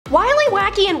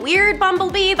wacky and weird,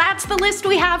 Bumblebee? That's the list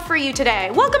we have for you today.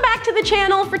 Welcome back to the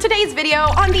channel for today's video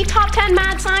on the top 10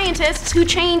 mad scientists who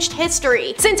changed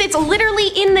history. Since it's literally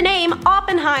in the name,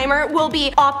 Oppenheimer will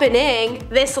be opening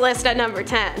this list at number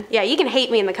 10. Yeah, you can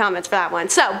hate me in the comments for that one.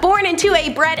 So, born into a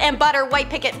bread and butter white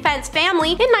picket fence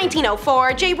family in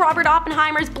 1904, J. Robert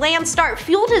Oppenheimer's bland start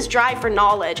fueled his drive for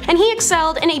knowledge, and he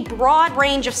excelled in a broad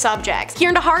range of subjects. He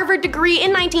earned a Harvard degree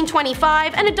in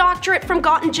 1925 and a doctorate from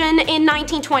Göttingen in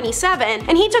 1927,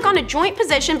 and he took on a joint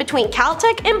position between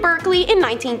Caltech and Berkeley in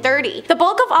 1930. The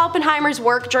bulk of Oppenheimer's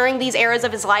work during these eras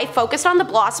of his life focused on the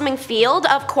blossoming field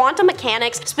of quantum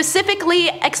mechanics, specifically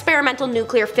experimental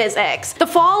nuclear physics. The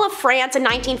fall of France in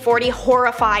 1940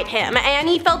 horrified him, and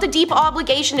he felt a deep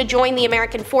obligation to join the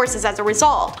American forces as a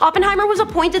result. Oppenheimer was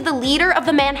appointed the leader of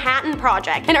the Manhattan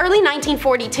Project in early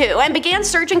 1942 and began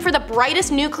searching for the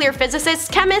brightest nuclear physicists,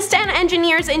 chemists, and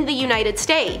engineers in the United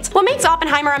States. What makes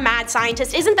Oppenheimer a mad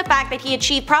scientist isn't the fact that he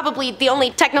achieved probably the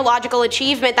only technological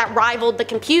achievement that rivaled the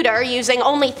computer using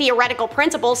only theoretical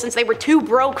principles since they were too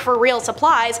broke for real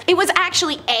supplies. It was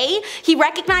actually A, he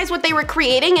recognized what they were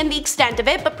creating and the extent of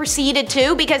it, but proceeded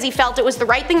to because he felt it was the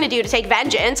right thing to do to take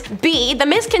vengeance. B, the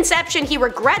misconception he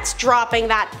regrets dropping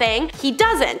that thing. He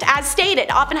doesn't. As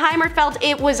stated, Oppenheimer felt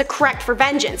it was a correct for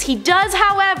vengeance. He does,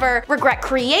 however, regret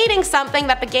creating something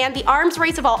that began the arms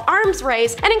race of all arms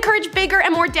race and encouraged bigger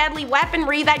and more deadly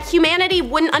weaponry that humanity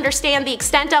wouldn't understand the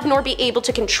extent of nor be able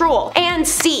to control. And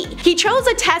C, he chose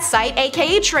a test site,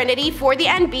 aka Trinity, for the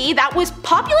NB that was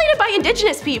populated by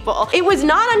indigenous people. It was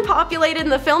not unpopulated,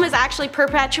 and the film is actually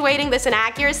perpetuating this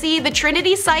inaccuracy. The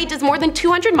Trinity site is more than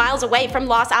 200 miles away from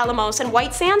Los Alamos and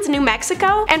White Sands, New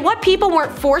Mexico, and what people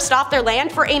weren't forced off their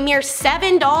land for a mere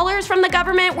 $7 from the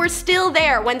government were still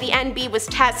there when the NB was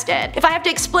tested. If I have to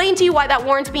explain to you why that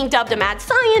warrants being dubbed a mad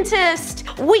scientist,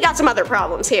 we got some other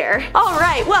problems here.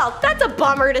 Alright, well, that's a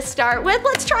bummer to start with.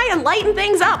 Let's try and lighten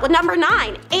things up with number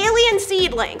 9, Alien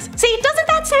Seedlings. See, doesn't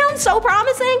that sound so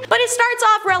promising? But it starts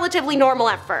off relatively normal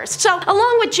at first. So,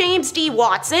 along with James D.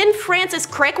 Watson, Francis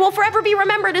Crick will forever be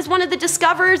remembered as one of the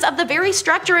discoverers of the very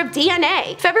structure of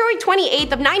DNA. February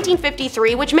 28th of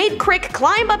 1953, which made Crick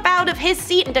climb up out of his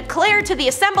seat and declare to the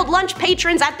assembled lunch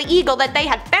patrons at the Eagle that they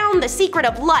had found the secret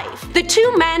of life. The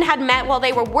two men had met while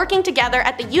they were working together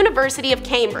at the University of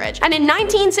Cambridge, and in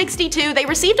 1962 they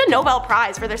received a Nobel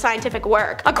Prize for their scientific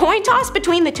work. A coin toss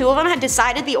between the two of them had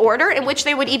decided the order in which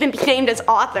they would even be named as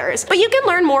authors. But you can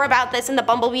learn more about this in the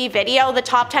Bumblebee video, the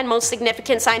top 10 most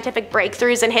significant scientific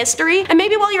breakthroughs in history, and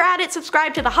maybe while you're at it,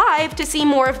 subscribe to The Hive to see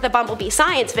more of the Bumblebee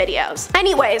science videos.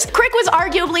 Anyways, Crick was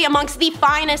arguably amongst the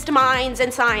finest minds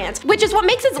in science, which is what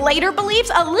makes his later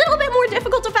beliefs a little bit more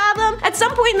difficult to fathom. At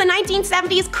some point in the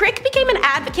 1970s, Crick became an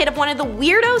advocate of one of the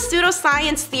weirdo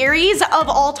pseudoscience theories of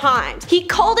all time. He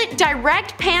called it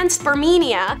direct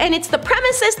panspermia, and it's the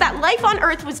premises that life on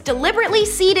Earth was deliberately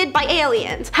seeded by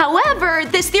aliens. However,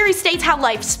 this theory states how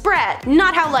life spread,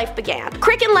 not how life began.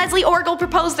 Crick and Leslie Orgel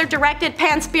proposed their directed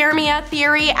panspermia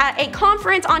theory at a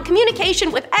conference on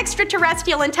communication with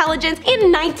extraterrestrial intelligence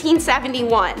in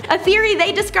 1971, a theory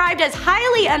they described as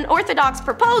highly unorthodox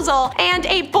proposal and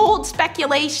a bold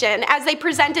speculation, as they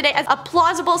presented it as a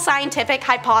plausible scientific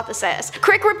hypothesis.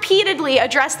 Crick repeatedly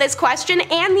addressed this question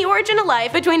and the origin of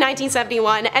life between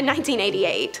 1971 and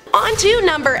 1988. On to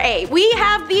number 8, we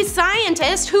have the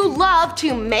scientist who loved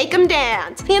to make 'em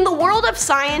dance. In the world of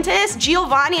scientists,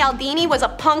 Giovanni Aldini was a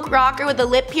punk rocker with a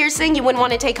lip piercing you wouldn't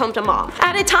want to take home to mom.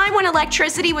 At a time when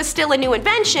electricity was still a new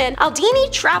invention,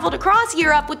 Aldini traveled across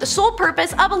Europe with the sole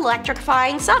purpose of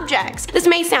electrifying subjects. This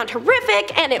may sound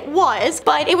horrific, and it was,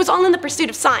 but it was all in the pursuit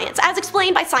of science, as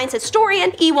explained by science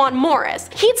historian Ewan Morris.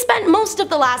 He'd spent most of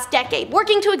the last decade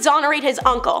working to exonerate his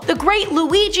uncle, the great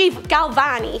Luigi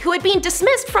Galvani, who had been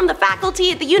dismissed from the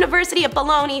faculty at the University of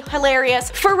Bologna,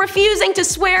 hilarious, for refusing to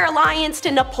swear allegiance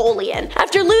to Napoleon.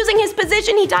 After losing his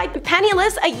position, he died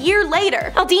penniless a year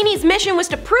later. Aldini's mission was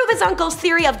to prove his uncle's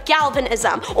theory of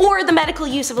galvanism, or the medical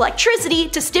use of electricity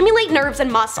to stimulate nerves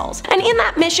and muscles. And in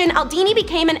that mission, Aldini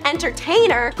became an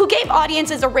entertainer who gave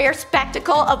audiences a rare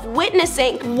spectacle of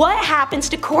witnessing what happens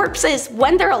to corpses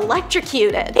when they're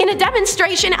electrocuted. In a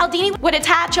demonstration, Aldini would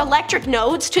attach electric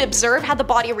nodes to observe how the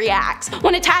body reacts.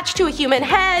 When attached to a human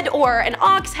head or an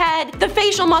ox head, the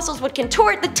facial muscles would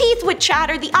contort, the teeth would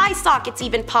chatter, the eye sockets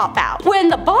even pop out. When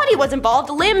the body was involved,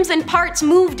 limbs and parts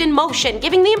moved in motion,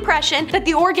 giving the impression that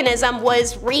the organism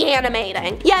was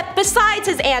reanimating. Yet, besides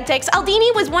his antics,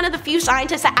 Aldini was one of the few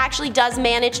scientists that actually does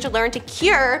manage to learn to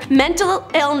cure mental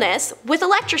illness with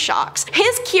electroshocks.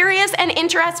 His curious and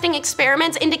interesting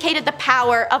experiments indicated the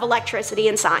power of electricity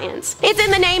in science. It's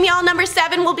in the name, y'all. Number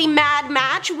 7 will be Mad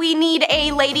Match. We need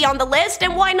a lady on the list,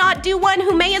 and why not do one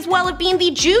man who may as well have been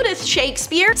the Judith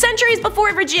Shakespeare, centuries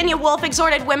before Virginia Woolf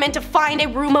exhorted women to find a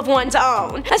room of one's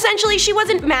own. Essentially, she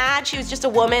wasn't mad, she was just a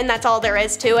woman, that's all there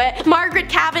is to it. Margaret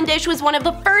Cavendish was one of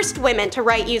the first women to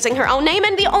write using her own name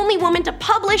and the only woman to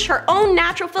publish her own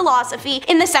natural philosophy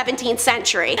in the 17th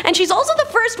century. And she's also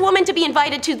the first woman to be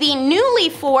invited to the newly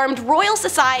formed Royal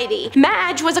Society.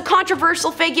 Mage was a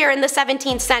controversial figure in the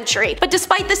 17th century, but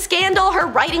despite the scandal her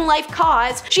writing life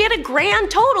caused, she had a grand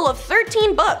total of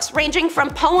 13 books ranging from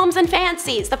Poems and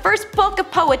Fancies, the first book of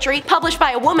poetry published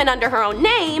by a woman under her own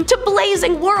name, to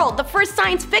Blazing World, the first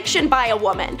science fiction by a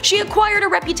woman. She acquired a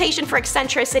reputation for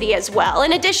eccentricity as well.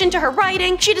 In addition to her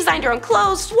writing, she designed her own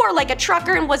clothes, swore like a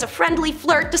trucker, and was a friendly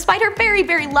flirt despite her very,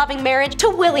 very loving marriage to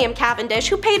William Cavendish,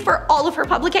 who paid for all of her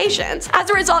publications. As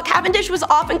a result, Cavendish was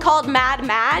often called Mad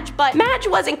Madge, but Madge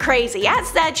wasn't crazy. As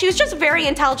said, she was just a very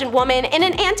intelligent woman in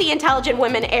an anti-intelligent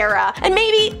women era, and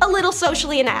maybe a little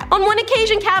socially inept. On one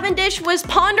occasion, Cavendish was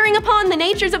pondering upon the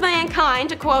natures of mankind,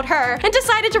 to quote her, and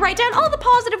decided to write down all the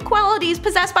positive qualities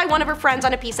possessed by one of her friends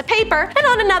on a piece of paper, and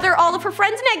on another all of her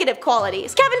friend's negative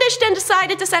qualities. Cavendish then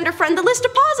decided to send her friend the list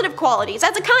of positive qualities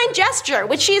as a kind gesture,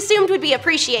 which she assumed would be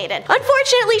appreciated.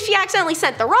 Unfortunately, she accidentally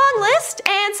sent the wrong list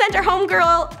and sent her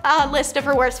homegirl a list of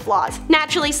her worst flaws.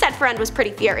 Naturally, said friend was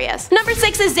pretty furious. Number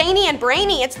 6 is Zany And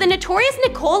Brainy. It's the notorious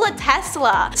Nikola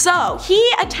Tesla. So, he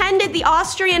attended the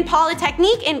Austrian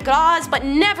Polytechnique in Graz but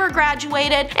never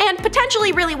graduated, and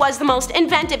potentially really was the most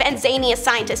inventive and zaniest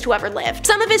scientist who ever lived.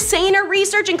 Some of his saner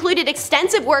research included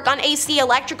extensive work on AC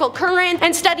electrical current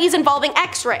and studies involving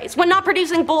X-rays. When not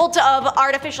producing bolts of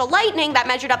artificial lightning that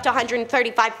measured up to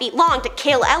 135 feet long to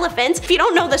kill elephants. If you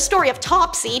don't know the story of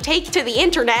Topsy, take to the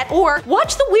internet or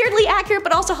watch the weirdly accurate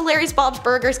but also hilarious Bob's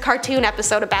Burgers cartoon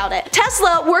episode about it.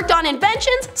 Tesla worked on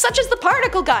inventions such as the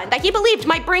particle gun that he believed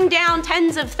might bring down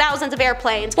tens of thousands of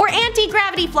airplanes, or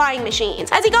anti-gravity flying machines.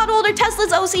 As he got older,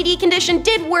 Tesla's OCD condition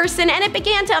did worsen and it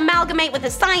began to amalgamate with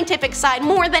his scientific side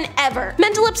more than ever.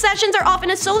 Mental obsessions are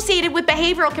often associated with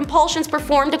behavioral compulsions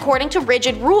performed according to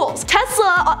rigid rules.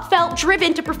 Tesla felt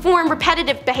driven to perform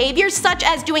repetitive behaviors such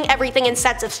as doing everything in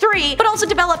sets of 3, but also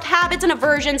developed habits and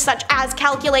aversions such as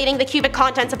calculating the cubic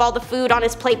contents of all the food on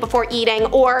his plate before eating,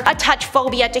 or a touch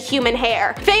phobia to human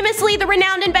hair. Famously, the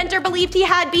renowned inventor believed he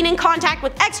had been in contact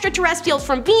with extraterrestrials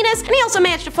from Venus, and he also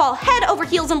managed to fall head over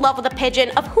heels in love with a pigeon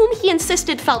of whom he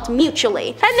insisted felt mutually.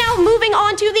 And now moving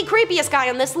on to the creepiest guy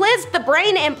on this list, the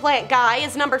brain implant guy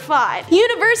is number 5.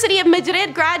 University of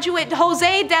Madrid graduate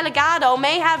Jose Delgado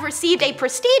may have received a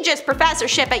prestigious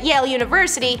professorship at Yale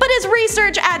University, but his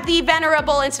research at the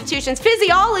venerable institution's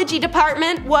physiology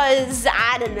department was,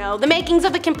 I don't know, the makings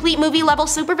of a complete movie level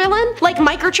supervillain? Like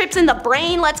microchips in the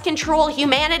brain, let's control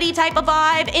humanity type of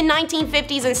vibe. In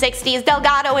 1950s and 60s,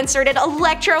 Delgado inserted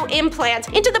electro implants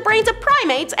into the brains of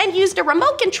primates and used a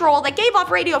remote control that gave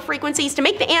off radio frequencies to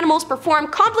make the animals perform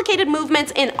complicated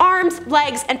movements in arms,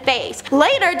 legs, and face.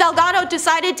 Later, Delgado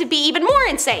decided to be even more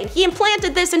insane. He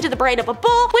implanted this into the brain of a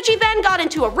bull, which he then got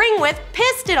into a ring with,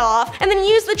 pissed it off, and then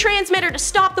used the transmitter to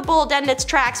stop the bull dead in its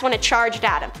tracks when it charged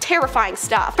at him. Terrifying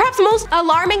stuff. Perhaps most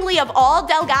alarmingly of all,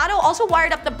 Delgado also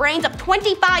wired up the brains of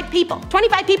 25 people.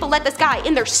 25 people let this guy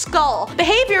in their skull.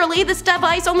 Behaviorally, this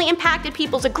device only impacted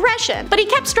people's aggression, but he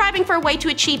kept striving for a way to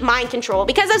achieve mind control,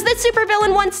 because as this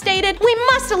supervillain once stated, we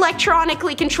must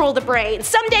electronically control the brain.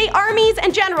 Someday armies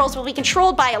and generals will be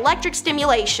controlled by electric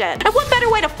stimulation. And what better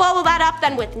way to follow that up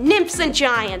than with Nymphs and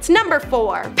Giants? Number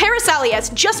 4. Paracelsus,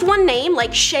 just one name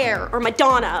like Cher or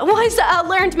Madonna, was a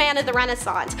learned man of the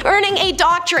Renaissance, earning a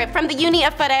doctorate from the Uni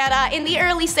of Ferrara in the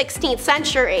early 16th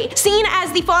century. Seen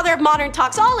as the father of modern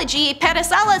toxology,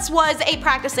 Paracelsus was a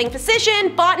practicing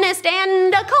physician, botanist,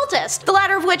 and occultist, the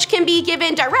latter of which can be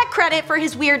given direct credit for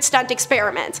his weird stunt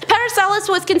experiments. Paracelsus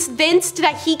was convinced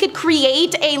that he could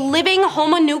create a living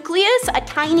homunculus, a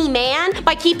tiny man,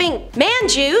 by keeping man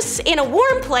juice in a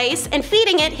warm place and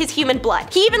feeding it his human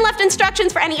blood. He even left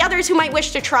instructions for any others who might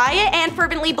wish to try it, and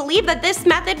fervently believed that this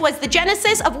method was the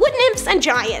genesis of wood nymphs and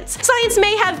giants. Science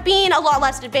may have been a lot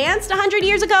less advanced 100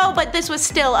 years ago, but this was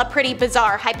still a pretty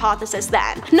bizarre hypothesis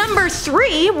then. Number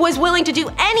 3 was willing to do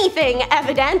anything,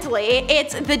 evidently.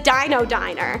 It's the Dino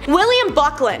Diner. William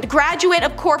Buckland, graduate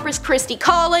of Corpus Christi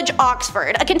College,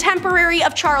 Oxford, a contemporary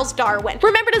of Charles Darwin,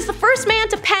 remembered as the first man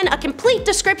to pen a complete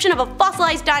description of a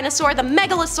fossilized dinosaur, the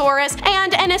Megalosaurus,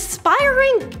 and an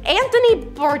aspiring Anthony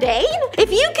bourdain?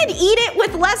 If you could eat it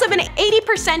with less of an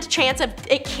 80% chance of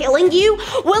it killing you,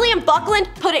 William Buckland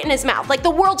put it in his mouth. Like the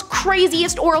world's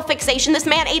craziest oral fixation, this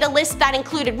man ate a list that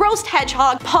included roast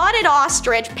hedgehog, potted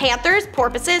ostrich, panthers,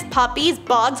 porpoises, puppies,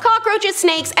 bugs, cockroaches,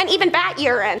 snakes, and even bat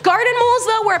urine. Garden moles,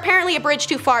 though, were apparently a bridge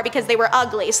too far because they were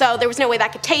ugly, so there was no way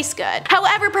that could taste good.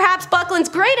 However, perhaps Buckland's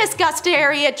greatest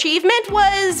gustatory achievement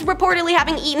was reportedly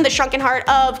having eaten the shrunken heart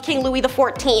of King Louis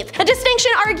XIV, a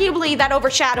distinction arguably that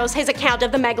overshadows his account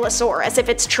of the Megalosaurus, if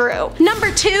it's true.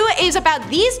 Number 2 is about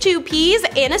these two peas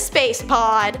in a space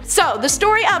pod. So, the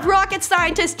story of rocket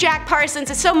scientist Jack Parsons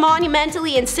is so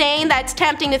monumentally insane that it's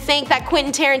tempting to think that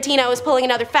Quentin Tarantino is pulling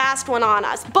another fast one on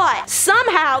us. But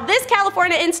somehow, this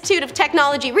California Institute of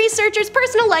Technology researcher's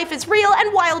personal life is real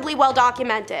and wildly well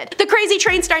documented. The crazy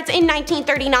train starts in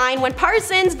 1939 when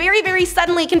Parsons very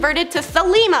suddenly converted to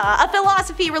Thelema, a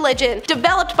philosophy religion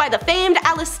developed by the famed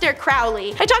Aleister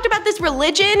Crowley. I talked about this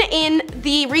religion in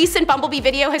the recent Bumblebee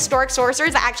video, Historic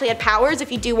Sorcerers That Actually Had Powers,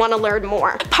 if you do want to learn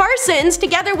more. Parsons,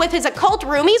 together with his occult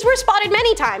roomies, were spotted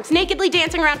many times, nakedly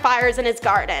dancing around fires in his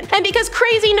garden. And because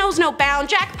crazy knows no bound,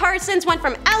 Jack Parsons went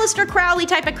from Aleister Crowley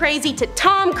type of crazy to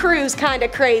Tom Cruise kind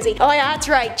of crazy. Oh yeah, that's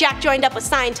right, Jack joined up with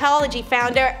Scientology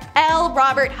founder L.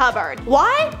 Robert Hubbard.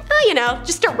 Why? Oh, you know,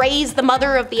 just to raise the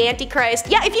mother of the Antichrist.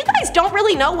 Yeah, if you guys don't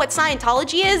really know what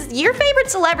Scientology is, your favorite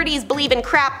celebrities believe in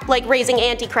crap like raising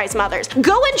Antichrist mothers.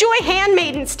 Go enjoy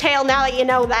Handmaid's Tale now that you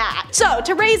know that. So,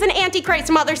 to raise an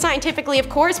Antichrist mother scientifically, of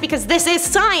course, because this is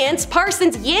science,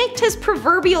 Parsons yanked his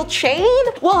proverbial chain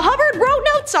while Hubbard wrote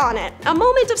notes on it. A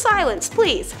moment of silence,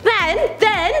 please.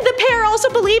 Then the pair also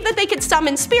believed that they could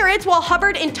summon spirits while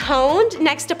Hubbard intoned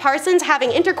next to Parsons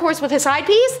having intercourse with his side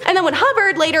piece. And then when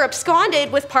Hubbard later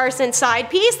absconded with Parsons' side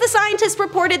piece, the scientist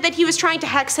reported that he was trying to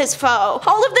hex his foe.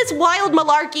 All of this wild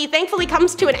malarkey thankfully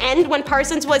comes to an end when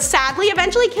Parsons was sadly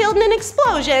eventually killed in an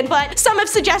explosion, but some have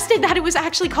suggested that it was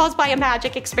actually caused by a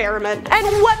magic experiment. And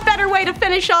what better way to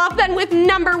finish off than with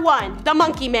number 1, the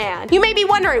Monkey Man. You may be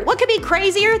wondering, what could be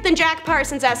crazier than Jack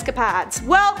Parsons' escapades?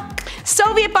 Well,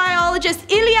 Soviet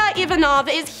biologist Ilya Ivanov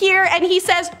is here and he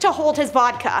says to hold his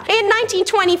vodka. In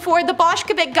 1924, the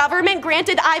Bolshevik government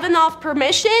granted Ivanov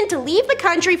permission to leave the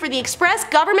country for the express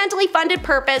governmentally funded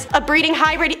purpose of breeding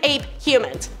hybrid ape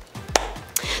humans.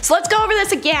 So let's go over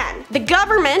this again. The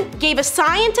government gave a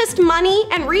scientist money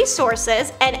and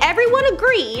resources and everyone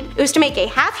agreed it was to make a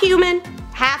half human,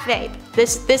 half ape.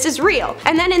 This is real.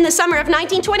 And then in the summer of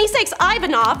 1926,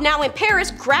 Ivanov, now in Paris,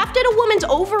 grafted a woman's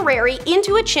ovary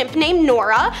into a chimp named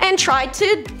Nora and tried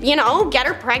to, you know, get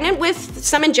her pregnant with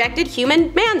some injected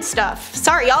human man stuff.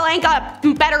 Sorry, y'all, I ain't got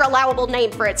a better allowable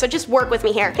name for it, so just work with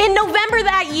me here. In November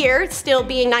that year, still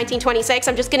being 1926,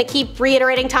 I'm just gonna keep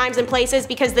reiterating times and places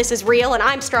because this is real and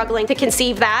I'm struggling to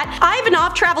conceive that.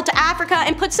 Ivanov traveled to Africa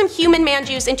and put some human man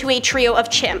juice into a trio of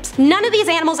chimps. None of these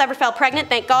animals ever fell pregnant,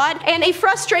 thank God, and a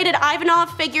frustrated Ivanov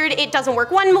figured it doesn't work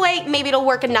one way, maybe it'll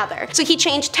work another. So he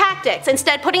changed tactics,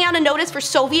 instead putting out a notice for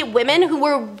Soviet women who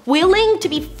were willing to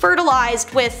be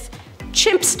fertilized with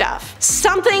chimp stuff.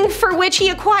 Something for which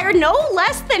he acquired no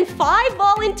less than 5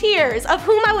 volunteers, of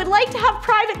whom I would like to have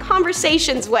private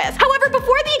conversations with. However,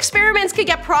 before the experiments could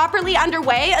get properly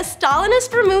underway, a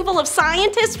Stalinist removal of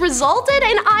scientists resulted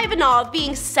in Ivanov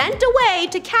being sent away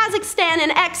to Kazakhstan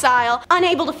in exile,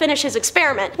 unable to finish his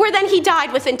experiment, where then he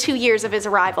died within 2 years of his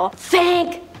arrival.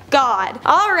 Thank God.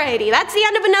 Alrighty, that's the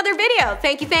end of another video.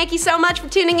 Thank you so much for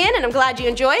tuning in, and I'm glad you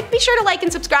enjoyed. Be sure to like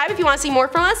and subscribe if you want to see more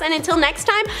from us, and until next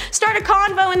time, start a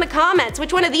convo in the comments.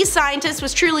 Which one of these scientists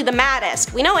was truly the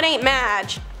maddest? We know it ain't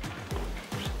Mage.